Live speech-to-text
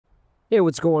Hey,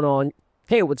 what's going on?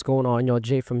 Hey, what's going on, y'all?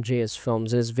 Jay from JS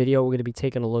Films. In this video, we're going to be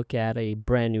taking a look at a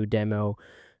brand new demo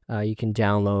you can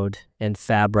download in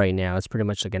Fab right now. It's pretty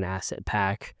much like an asset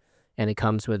pack, and it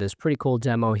comes with this pretty cool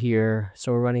demo here.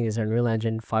 So we're running this Unreal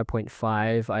Engine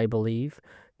 5.5, I believe.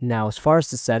 Now, as far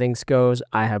as the settings goes,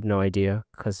 I have no idea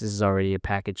because this is already a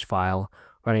package file.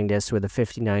 Running this with a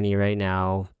 5090 right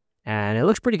now, and it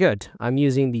looks pretty good. I'm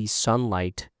using the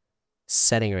sunlight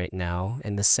setting right now,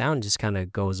 and the sound just kind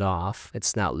of goes off.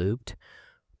 It's not looped.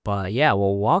 But yeah,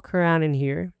 we'll walk around in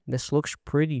here. This looks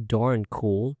pretty darn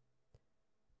cool.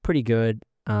 Pretty good.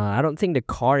 I don't think the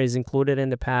car is included in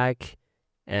the pack.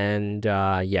 And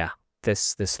yeah,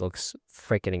 this looks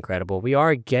freaking incredible. We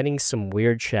are getting some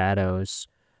weird shadows,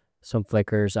 some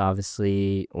flickers,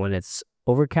 obviously, when it's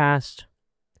overcast.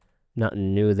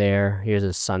 Nothing new there. Here's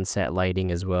a sunset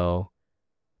lighting as well.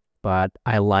 But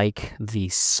I like the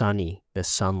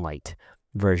sunlight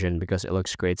version because it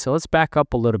looks great. So let's back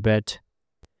up a little bit.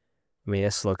 I mean,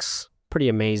 this looks pretty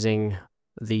amazing.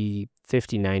 The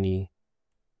 5090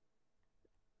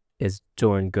 is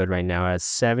doing good right now at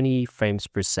 70 frames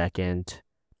per second,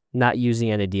 not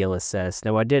using any DLSS.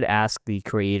 Now, I did ask the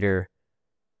creator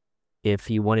if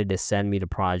he wanted to send me the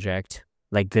project,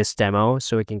 like this demo,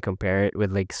 so we can compare it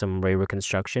with like some ray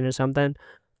reconstruction or something,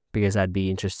 because I'd be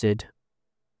interested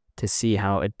to see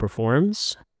how it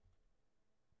performs.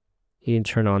 He can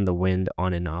turn on the wind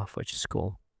on and off, which is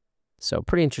cool. So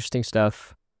pretty interesting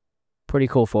stuff. Pretty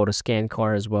cool photo scan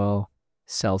car as well.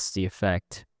 Sells the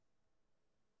effect.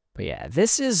 But yeah,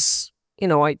 this is,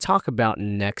 I talk about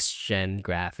next gen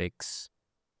graphics.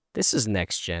 This is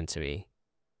next gen to me.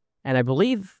 And I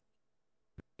believe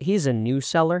he's a new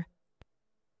seller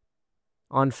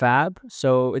on Fab,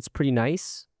 so it's pretty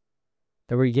nice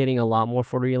that we're getting a lot more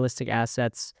photorealistic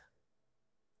assets.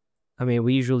 I mean,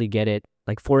 we usually get it,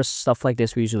 like for stuff like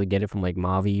this, we usually get it from like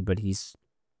Mavi, but he's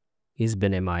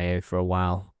been MIA for a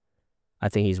while. I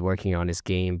think he's working on his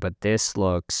game, but this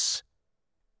looks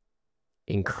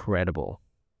incredible.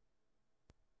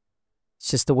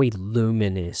 It's just the way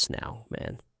Lumen is now,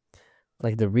 man.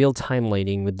 Like the real-time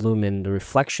lighting with Lumen, the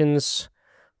reflections,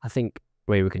 I think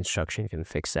ray reconstruction can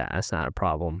fix that. That's not a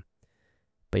problem.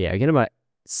 But yeah, I get about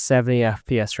 70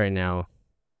 FPS right now.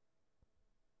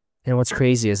 And what's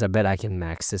crazy is I bet I can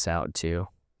max this out too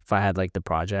if I had like the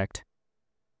project.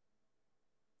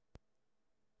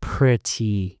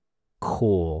 Pretty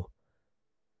cool.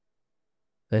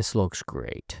 This looks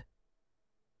great.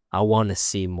 I want to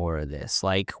see more of this.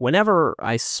 Like whenever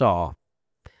I saw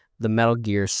the Metal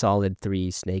Gear Solid 3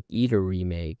 Snake Eater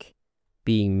remake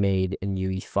being made in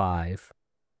UE5,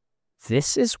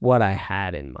 this is what I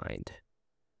had in mind.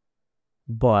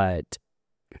 But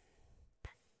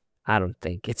I don't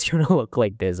think it's going to look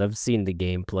like this. I've seen the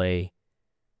gameplay.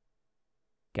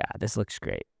 God, this looks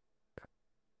great.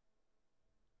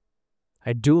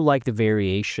 I do like the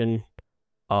variation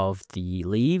of the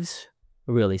leaves.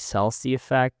 It really sells the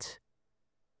effect.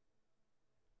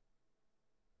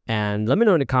 And let me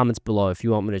know in the comments below if you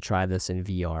want me to try this in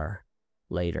VR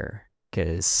later,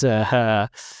 because I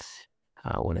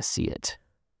want to see it.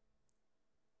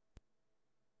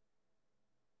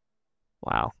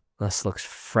 Wow, this looks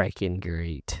freaking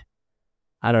great.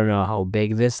 I don't know how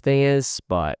big this thing is,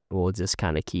 but we'll just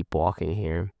kind of keep walking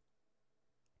here.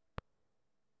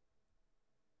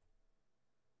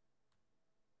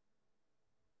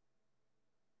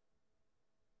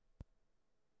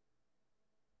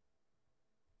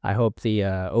 I hope the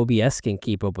OBS can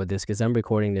keep up with this, because I'm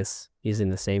recording this using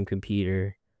the same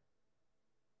computer.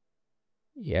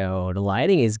 Yo, the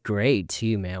lighting is great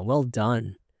too, man. Well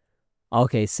done.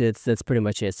 Okay, so that's pretty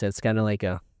much it. So it's kind of like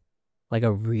a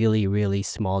really, really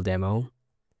small demo.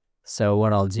 So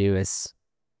what I'll do is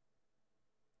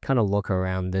kind of look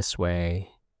around this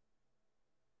way.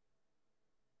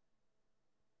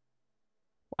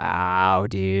 Wow,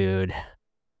 dude.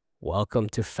 Welcome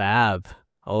to Fab.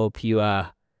 I hope you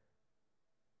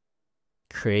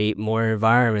create more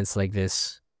environments like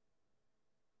this.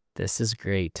 This is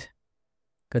great.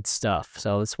 Good stuff.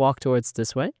 So let's walk towards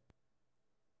this way.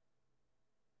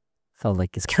 Felt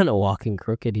like it's kind of walking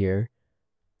crooked here.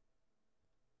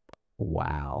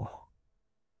 Wow.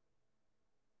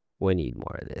 We need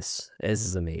more of this. This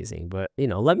is amazing. But,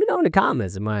 let me know in the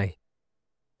comments. Am I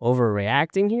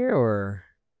overreacting here, or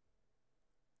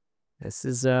this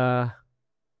is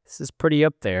pretty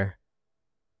up there?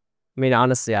 I mean,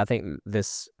 honestly, I think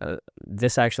this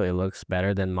actually looks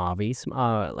better than Mavi's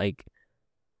like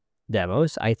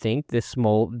demos. I think this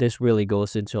really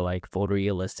goes into like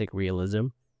photorealistic realism.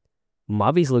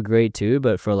 Mavi's look great too,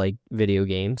 but for like video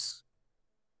games,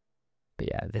 But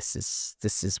yeah, this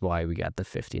is why we got the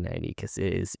 5090, because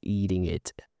it is eating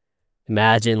it.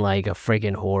 Imagine like a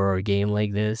freaking horror game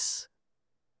like this.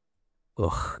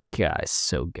 Oh, guys,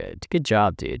 so good. Good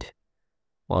job, dude.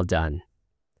 Well done.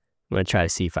 I'm gonna try to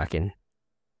see if I can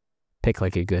pick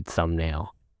like a good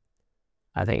thumbnail.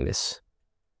 I think this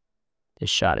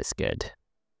shot is good.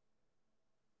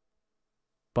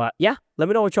 But yeah, let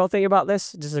me know what y'all think about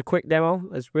this. Just a quick demo.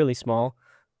 It's really small.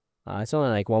 It's only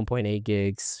like 1.8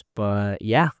 gigs. But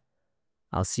yeah,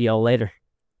 I'll see y'all later.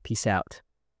 Peace out.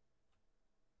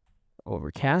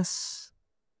 Overcast.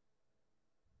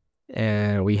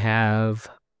 And we have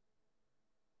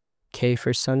K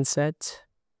for sunset.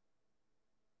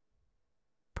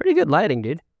 Pretty good lighting,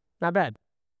 dude. Not bad.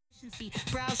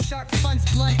 Brows sharp, funds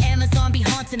blunt, Amazon be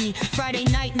haunting me. Friday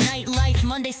night, nightlife,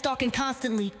 Monday stalking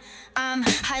constantly. I'm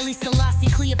highly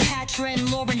Selassie, Cleopatra and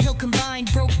Lauryn Hill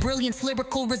combined. Broke brilliance,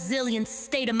 lyrical resilience,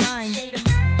 state of mind.